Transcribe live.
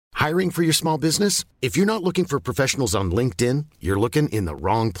Hiring for your small business? If you're not looking for professionals on LinkedIn, you're looking in the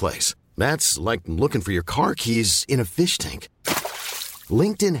wrong place. That's like looking for your car keys in a fish tank.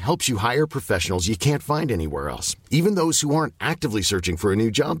 LinkedIn helps you hire professionals you can't find anywhere else, even those who aren't actively searching for a new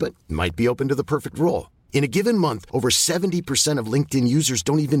job but might be open to the perfect role. In a given month, over 70% of LinkedIn users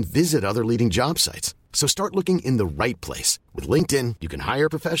don't even visit other leading job sites. So start looking in the right place. With LinkedIn, you can hire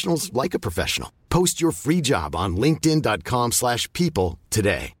professionals like a professional. Post your free job on linkedin.com/people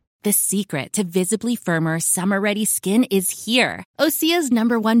today. The secret to visibly firmer, summer-ready skin is here. Osea's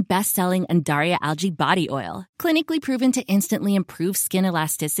 #1 best-selling Undaria Algae Body Oil. Clinically proven to instantly improve skin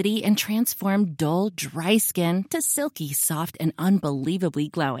elasticity and transform dull, dry skin to silky, soft, and unbelievably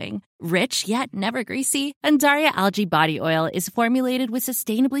glowing. Rich yet never greasy, Undaria Algae Body Oil is formulated with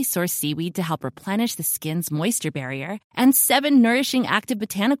sustainably sourced seaweed to help replenish the skin's moisture barrier, and 7 nourishing active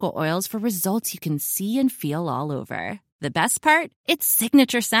botanical oils for results you can see and feel all over. The best part? Its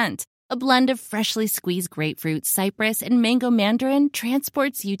signature scent. A blend of freshly squeezed grapefruit, cypress, and mango mandarin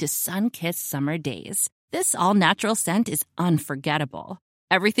transports you to sun-kissed summer days. This all-natural scent is unforgettable.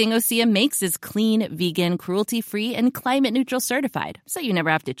 Everything Osea makes is clean, vegan, cruelty-free, and climate-neutral certified, so you never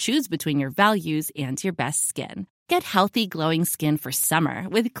have to choose between your values and your best skin. Get healthy, glowing skin for summer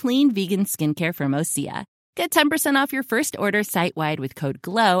with clean, vegan skincare from Osea. Get 10% off your first order site-wide with code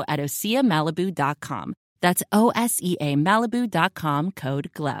GLOW at OseaMalibu.com. That's OSEA Malibu.com,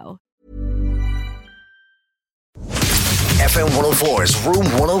 code GLOW. FM 104's Room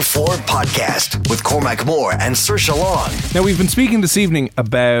 104 podcast with Cormac Moore and Saoirse Long. Now, we've been speaking this evening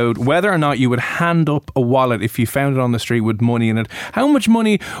about whether or not you would hand up a wallet if you found it on the street with money in it. How much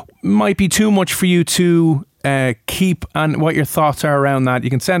money might be too much for you to keep, and what your thoughts are around that.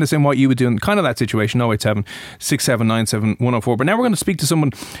 You can send us in what you would do in kind of that situation, 087 6797 104. But now we're going to speak to someone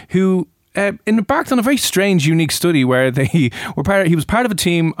who embarked on a very strange, unique study where he was part of a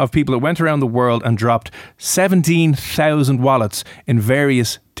team of people that went around the world and dropped 17,000 wallets in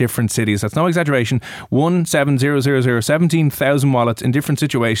various different cities. That's no exaggeration. 17,000 wallets in different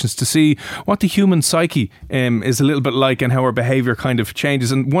situations to see what the human psyche is a little bit like and how our behaviour kind of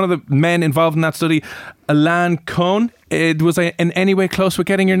changes. And one of the men involved in that study, Alain Cohn, was I in any way close with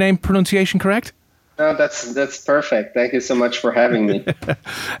getting your name pronunciation correct? No, that's perfect. Thank you so much for having me.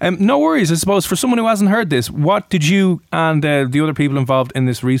 No worries. I suppose for someone who hasn't heard this, what did you and the other people involved in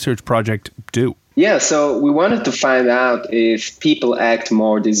this research project do? Yeah, so we wanted to find out if people act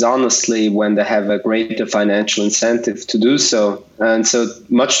more dishonestly when they have a greater financial incentive to do so. And so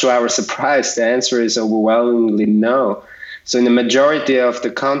much to our surprise, the answer is overwhelmingly no. So in the majority of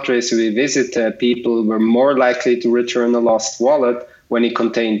the countries we visited, people were more likely to return a lost wallet when it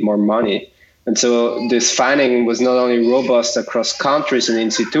contained more money. And so this finding was not only robust across countries and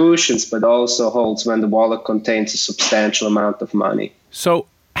institutions, but also holds when the wallet contains a substantial amount of money. So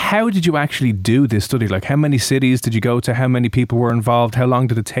how did you actually do this study? Like, how many cities did you go to? How many people were involved? How long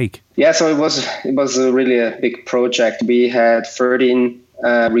did it take? Yeah, so it was really a big project. We had 13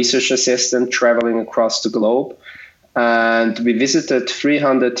 research assistants traveling across the globe, and we visited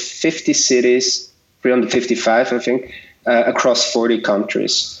 350 cities, 355, I think, across 40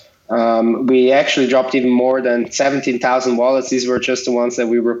 countries. We actually dropped even more than 17,000 wallets. These were just the ones that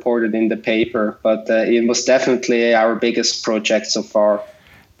we reported in the paper, but it was definitely our biggest project so far.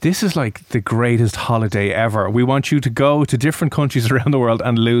 This is like the greatest holiday ever. We want you to go to different countries around the world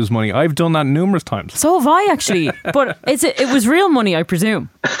and lose money. I've done that numerous times. So have I, actually. But it was real money, I presume.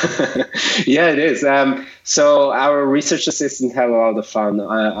 Yeah, it is. So our research assistant had a lot of fun,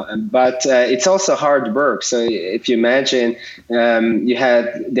 but it's also hard work. So if you imagine,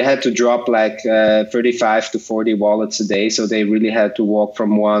 they had to drop like 35 to 40 wallets a day. So they really had to walk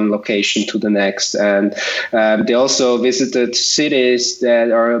from one location to the next. And they also visited cities that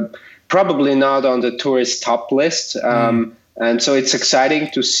are probably not on the tourist top list. And so it's exciting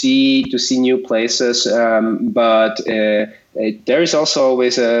to see new places, but there is also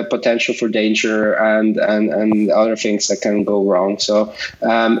always a potential for danger and other things that can go wrong. So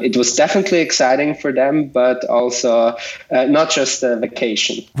it was definitely exciting for them, but also not just a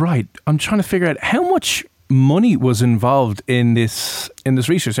vacation. Right. I'm trying to figure out how much money was involved in this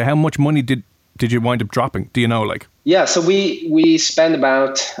research. So how much money did you wind up dropping? Do you know, like? Yeah, so we spent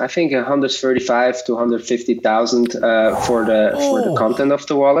about, I think, 135 to 150,000 for the content of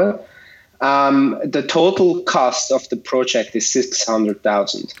the wallet. The total cost of the project is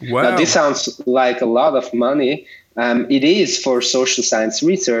 600,000. Wow. Now, this sounds like a lot of money, It is for social science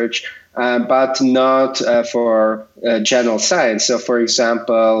research, but not for general science. So, for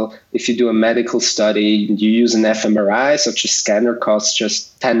example, if you do a medical study, you use an fMRI, such a scanner costs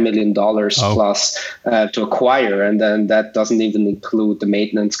just $10 million plus to acquire, and then that doesn't even include the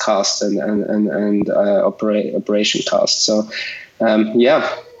maintenance costs and operation costs. So,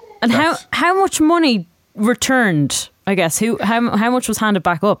 yeah. And how much money returned? I guess how much was handed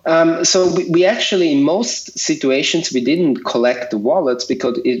back up? So we actually, in most situations, we didn't collect the wallets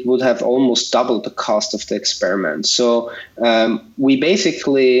because it would have almost doubled the cost of the experiment. So we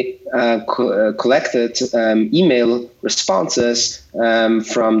basically collected email responses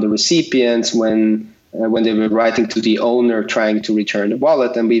from the recipients when they were writing to the owner trying to return the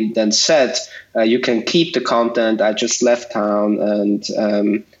wallet, and we then said, you can keep the content. I just left town, and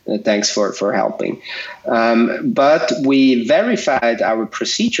thanks for helping. But we verified our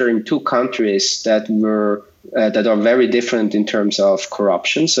procedure in 2 countries that are very different in terms of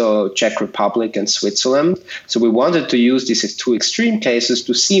corruption, so Czech Republic and Switzerland. So we wanted to use these 2 extreme cases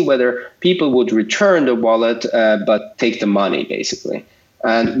to see whether people would return the wallet but take the money, basically.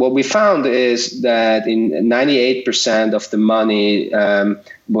 And what we found is that in 98% of the money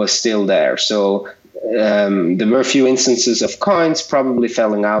was still there. So there were a few instances of coins probably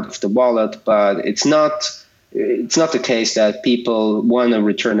falling out of the wallet, but it's not the case that people want to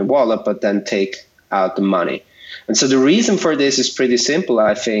return the wallet but then take out the money. And so the reason for this is pretty simple,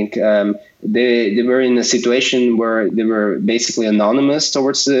 I think. They were in a situation where they were basically anonymous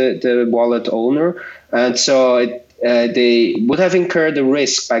towards the wallet owner, and so they would have incurred the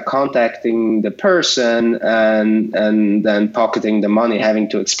risk by contacting the person and then pocketing the money, having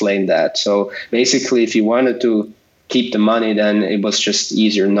to explain that. So basically, if you wanted to keep the money, then it was just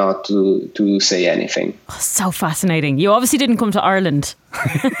easier not to say anything. Oh, so fascinating. You obviously didn't come to Ireland.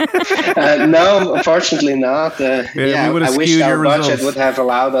 No, unfortunately not. I wish our budget results would have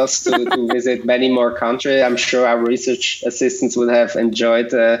allowed us to visit many more countries. I'm sure our research assistants would have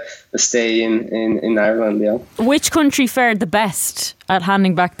enjoyed a stay in Ireland. Yeah. Which country fared the best at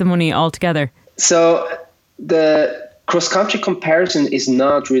handing back the money altogether? So the cross-country comparison is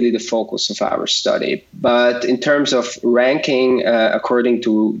not really the focus of our study, but in terms of ranking, according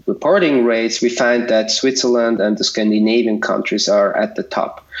to reporting rates, we find that Switzerland and the Scandinavian countries are at the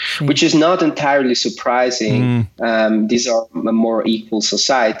top, which is not entirely surprising. These are more equal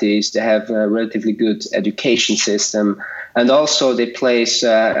societies. They have a relatively good education system, and also they place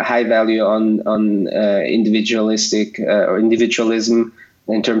high value on individualism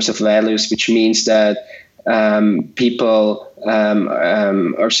in terms of values, which means that people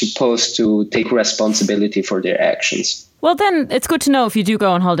are supposed to take responsibility for their actions. Well, then it's good to know if you do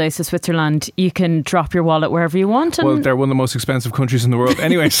go on holidays to Switzerland, you can drop your wallet wherever you want. Well, they're one of the most expensive countries in the world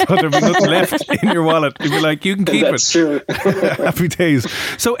anyway, so there'll be nothing left in your wallet. You'll be like, you can keep it. That's true. Happy days.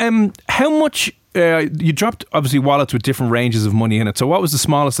 So how much, you dropped obviously wallets with different ranges of money in it. So what was the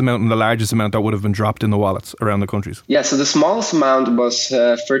smallest amount and the largest amount that would have been dropped in the wallets around the countries? Yeah, so the smallest amount was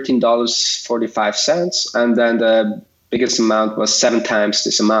 $13.45, and then the biggest amount was 7 times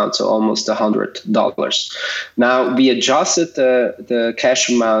this amount, so almost $100. Now, we adjusted the cash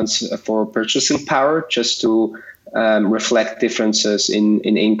amounts for purchasing power just to reflect differences in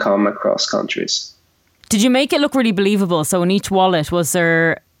income across countries. Did you make it look really believable? So in each wallet, was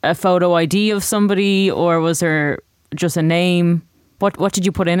there a photo ID of somebody, or was there just a name? What did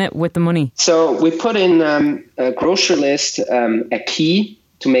you put in it with the money? So we put in a grocery list, a key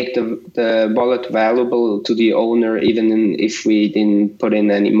to make the wallet valuable to the owner, even if we didn't put in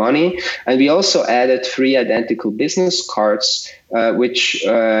any money. And we also added 3 identical business cards, which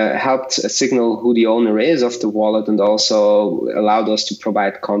helped signal who the owner is of the wallet and also allowed us to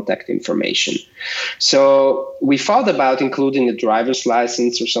provide contact information. So we thought about including a driver's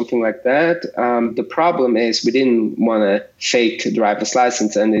license or something like that. The problem is we didn't want to fake a driver's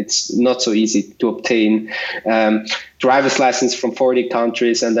license, and it's not so easy to obtain driver's license from 40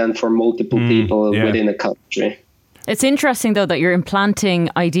 countries and then for multiple people within a country. It's interesting, though, that you're implanting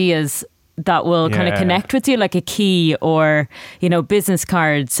ideas that will kind of connect with you, like a key or, business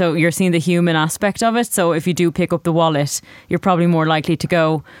cards. So you're seeing the human aspect of it. So if you do pick up the wallet, you're probably more likely to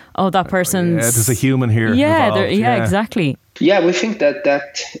go, oh, that person's... Yeah, there's a human here. Yeah, exactly. Yeah, we think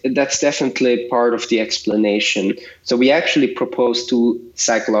that's definitely part of the explanation. So we actually proposed 2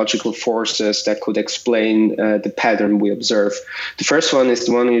 psychological forces that could explain the pattern we observe. The first one is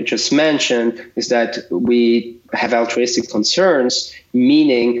the one you just mentioned, is that we have altruistic concerns,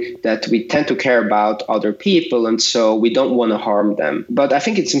 meaning that we tend to care about other people, and so we don't want to harm them. But I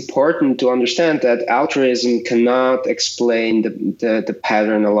think it's important to understand that altruism cannot explain the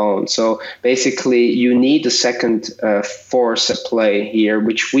pattern alone. So basically, you need a second force at play here,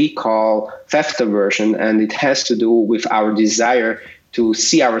 which we call theft aversion, and it has to do with our desire to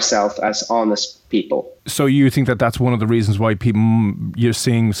see ourselves as honest people. So you think that that's one of the reasons why you're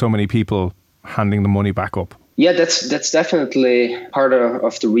seeing so many people handing the money back up? Yeah, that's definitely part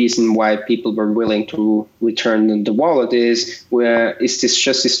of the reason why people were willing to return the wallet is this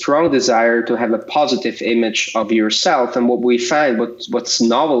just a strong desire to have a positive image of yourself. And what we find, what's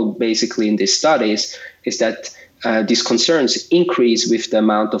novel basically in these studies is that these concerns increase with the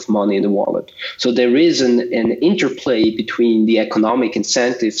amount of money in the wallet. So there is an interplay between the economic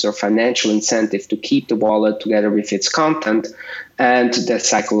incentives or financial incentive to keep the wallet together with its content and the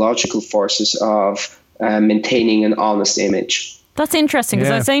psychological forces of maintaining an honest image. That's interesting,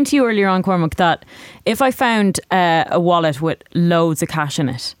 because I was saying to you earlier on, Cormac, that if I found a wallet with loads of cash in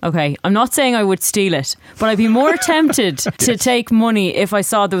it, okay, I'm not saying I would steal it, but I'd be more tempted to take money if I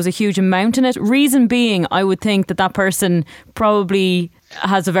saw there was a huge amount in it. Reason being, I would think that person probably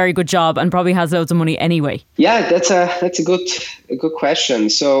has a very good job and probably has loads of money anyway. Yeah, that's a good question.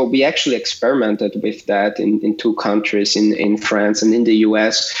 So we actually experimented with that in two countries, in France and in the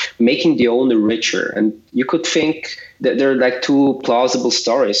US, making the owner richer. And you could think that there are like two plausible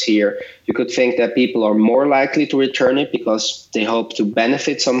stories here. You could think that people are more likely to return it because they hope to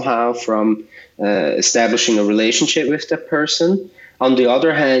benefit somehow from establishing a relationship with that person. On the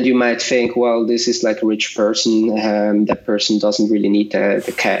other hand, you might think, well, this is like a rich person. That person doesn't really need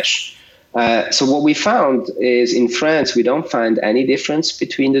the cash. So what we found is in France, we don't find any difference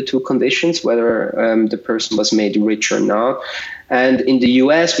between the two conditions, whether the person was made rich or not. And in the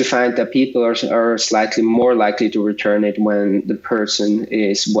US, we find that people are slightly more likely to return it when the person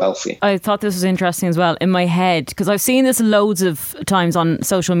is wealthy. I thought this was interesting as well in my head, because I've seen this loads of times on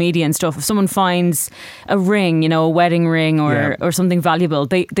social media and stuff. If someone finds a ring, a wedding ring or something valuable,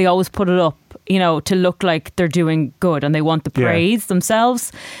 they always put it up, to look like they're doing good and they want the praise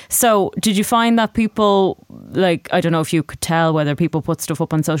themselves. So did you find that people, like, I don't know if you could tell whether people put stuff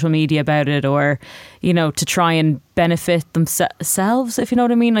up on social media about it or, to try and benefit themselves, if you know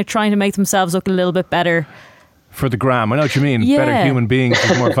what I mean, like trying to make themselves look a little bit better for the gram? I know what you mean. Better human beings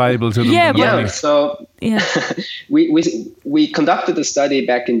is more valuable to them than money. So we conducted a study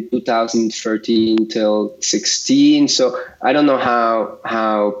back in 2013 till 16. So I don't know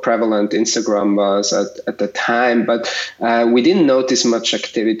how prevalent Instagram was at the time, but we didn't notice much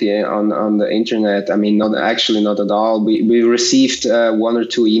activity on the internet. I mean, not at all. We received one or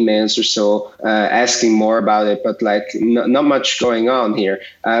two emails or so asking more about it, but like not much going on here.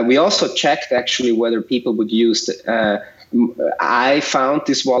 We also checked actually whether people would use I found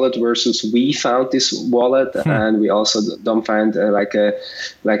this wallet versus we found this wallet, and we also don't find a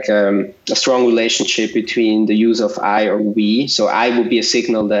strong relationship between the use of I or we. So I would be a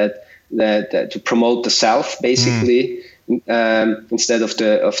signal that to promote the self basically, instead of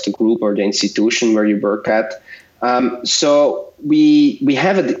the group or the institution where you work at. So we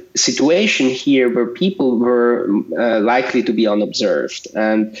have a situation here where people were likely to be unobserved,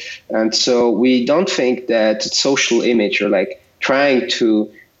 and so we don't think that social image or like trying to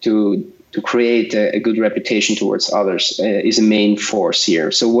create a good reputation towards others is a main force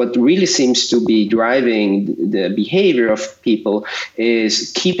here. So what really seems to be driving the behavior of people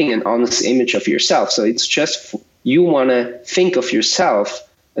is keeping an honest image of yourself. So it's just you want to think of yourself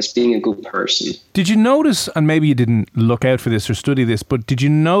as being a good person. Did you notice, and maybe you didn't look out for this or study this, but did you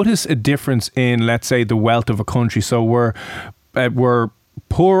notice a difference in, let's say, the wealth of a country? So were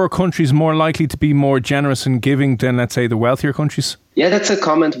poorer countries more likely to be more generous and giving than, let's say, the wealthier countries? Yeah, that's a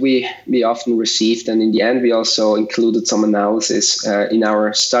comment we often received. And in the end, we also included some analysis in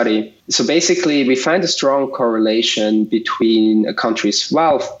our study. So basically, we find a strong correlation between a country's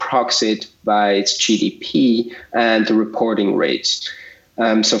wealth proxied by its GDP and the reporting rates.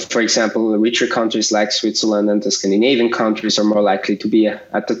 So, for example, richer countries like Switzerland and the Scandinavian countries are more likely to be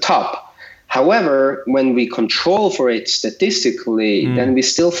at the top. However, when we control for it statistically, then we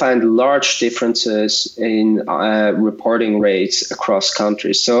still find large differences in reporting rates across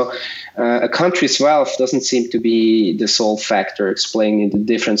countries. So a country's wealth doesn't seem to be the sole factor explaining the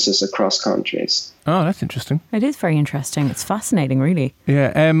differences across countries. Oh, that's interesting. It is very interesting. It's fascinating, really.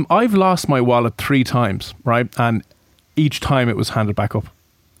 Yeah, I've lost my wallet 3 times, right? And each time it was handed back up.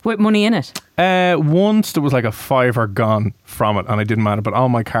 With money in it? Once there was like a $5 gone from it and it didn't matter, but all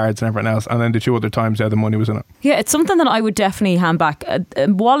my cards and everything else. And then the 2 other times the money was in it. Yeah, it's something that I would definitely hand back. A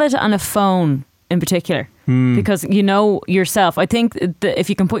wallet and a phone in particular. because you know yourself. I think that if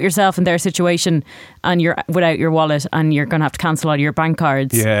you can put yourself in their situation and you're without your wallet and you're going to have to cancel all your bank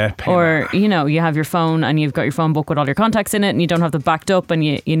cards, or you know, you have your phone and you've got your phone book with all your contacts in it and you don't have them backed up and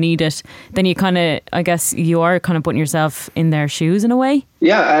you need it, then you kind of, I guess you are kind of putting yourself in their shoes in a way.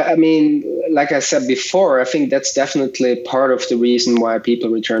 Yeah, I mean, like I said before, I think that's definitely part of the reason why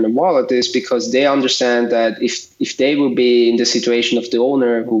people return a wallet, is because they understand that if they would be in the situation of the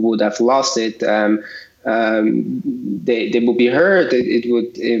owner who would have lost it, they would be hurt.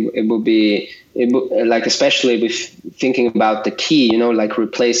 It would be like, especially with thinking about the key, you know, like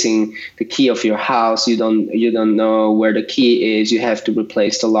replacing the key of your house. You don't know where the key is. You have to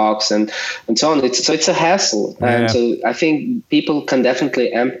replace the locks and so on. It's a hassle, and so I think people can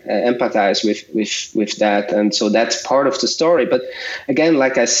definitely empathize with that, and so that's part of the story. But again,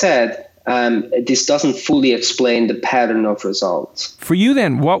 like I said, this doesn't fully explain the pattern of results. For you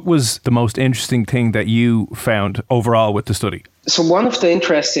then, what was the most interesting thing that you found overall with the study? So one of the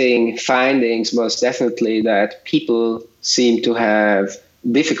interesting findings was definitely that people seem to have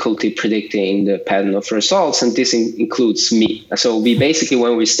difficulty predicting the pattern of results, and this includes me. So we basically,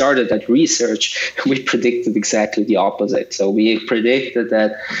 when we started that research, we predicted exactly the opposite. So we predicted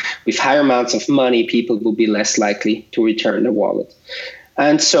that with higher amounts of money, people will be less likely to return the wallet.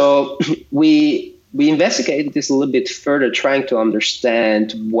 And so we investigated this a little bit further, trying to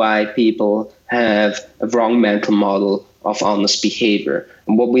understand why people have a wrong mental model of honest behavior.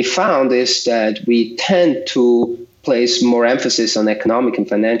 And what we found is that we tend to place more emphasis on economic and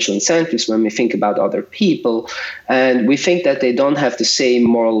financial incentives when we think about other people, and we think that they don't have the same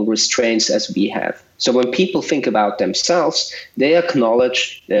moral restraints as we have. So when people think about themselves, they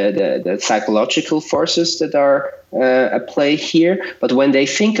acknowledge the psychological forces that are at play here. But when they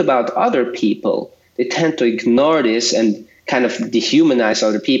think about other people, they tend to ignore this and kind of dehumanize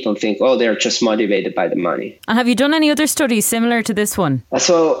other people and think, oh, they're just motivated by the money. And have you done any other studies similar to this one?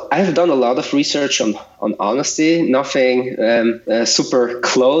 So I have done a lot of research on honesty, nothing super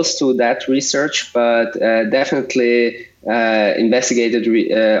close to that research, but definitely investigated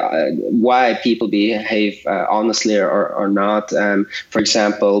why people behave honestly or not. For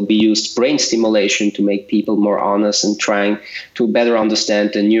example, we used brain stimulation to make people more honest and trying to better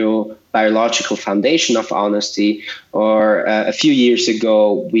understand the neurobiological foundation of honesty. Or a few years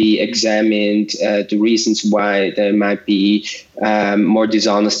ago, we examined the reasons why there might be more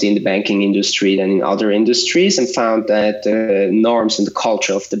dishonesty in the banking industry than in other industries, and found that the norms and the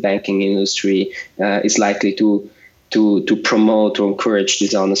culture of the banking industry is likely to promote or encourage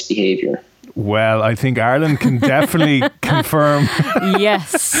dishonest behavior. Well, I think Ireland can definitely confirm.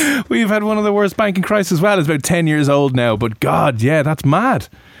 Yes. We've had one of the worst banking crises. Well, it's about 10 years old now, but God, yeah, that's mad.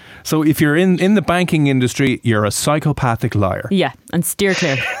 So if you're in the banking industry, you're a psychopathic liar. Yeah, and steer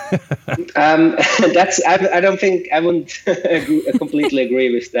clear. I don't think I wouldn't completely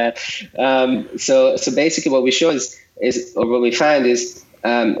agree with that. So basically what we show is or what we find is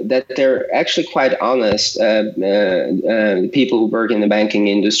that they're actually quite honest people who work in the banking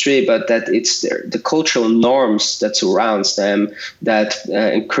industry, but that it's the cultural norms that surrounds them that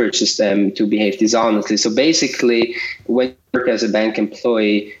encourages them to behave dishonestly. So basically, when you work as a bank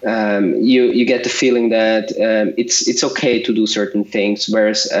employee, you get the feeling that it's okay to do certain things,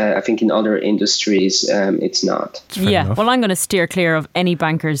 whereas I think in other industries it's not. Yeah, enough. Well, I'm going to steer clear of any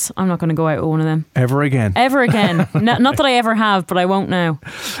bankers. I'm not going to go out with one of them. Ever again. Not that I ever have, but I won't now.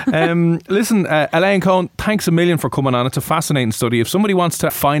 Listen, Elaine Cohen, thanks a million for coming on. It's a fascinating study. If somebody wants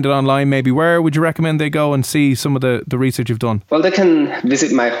to find it online, maybe where would you recommend they go and see some of the research you've done? Well, they can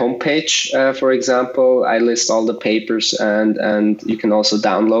visit my homepage, for example. I list all the papers and you can also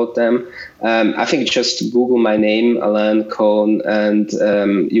download them. I think just Google my name, Elaine Cohen, and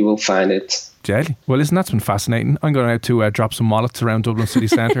you will find it. Jelly. Well, listen, that's been fascinating. I'm going out to drop some wallets around Dublin city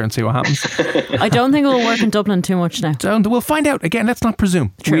centre and see what happens. I don't think it will work in Dublin too much now. We'll find out. Again, let's not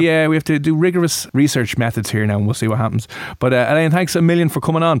presume. True. We have to do rigorous research methods here now, and we'll see what happens. But Elaine, thanks a million for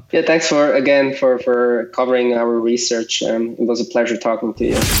coming on. Yeah, thanks for covering our research. It was a pleasure talking to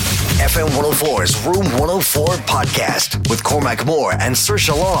you. FM 104's Room 104 podcast with Cormac Moore and Saoirse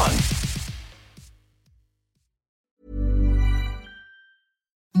Long.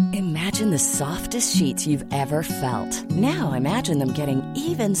 Imagine the softest sheets you've ever felt. Now imagine them getting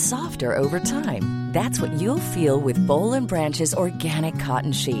even softer over time. That's what you'll feel with Boll & Branch's organic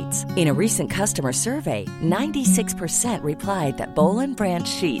cotton sheets. In a recent customer survey, 96% replied that Boll & Branch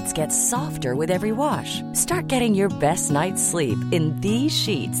sheets get softer with every wash. Start getting your best night's sleep in these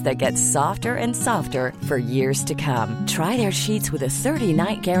sheets that get softer and softer for years to come. Try their sheets with a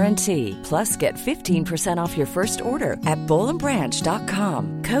 30-night guarantee. Plus, get 15% off your first order at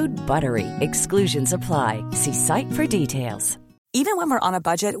bollandbranch.com. Code BUTTERY. Exclusions apply. See site for details. Even when we're on a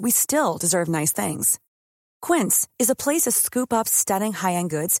budget, we still deserve nice things. Quince is a place to scoop up stunning high-end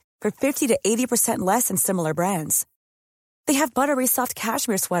goods for 50 to 80% less than similar brands. They have buttery soft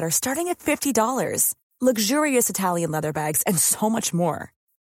cashmere sweaters starting at $50, luxurious Italian leather bags, and so much more.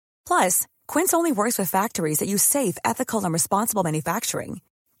 Plus, Quince only works with factories that use safe, ethical, and responsible manufacturing.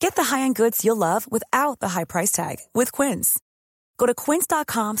 Get the high-end goods you'll love without the high price tag with Quince. Go to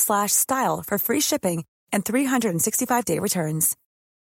quince.com/style for free shipping and 365-day returns.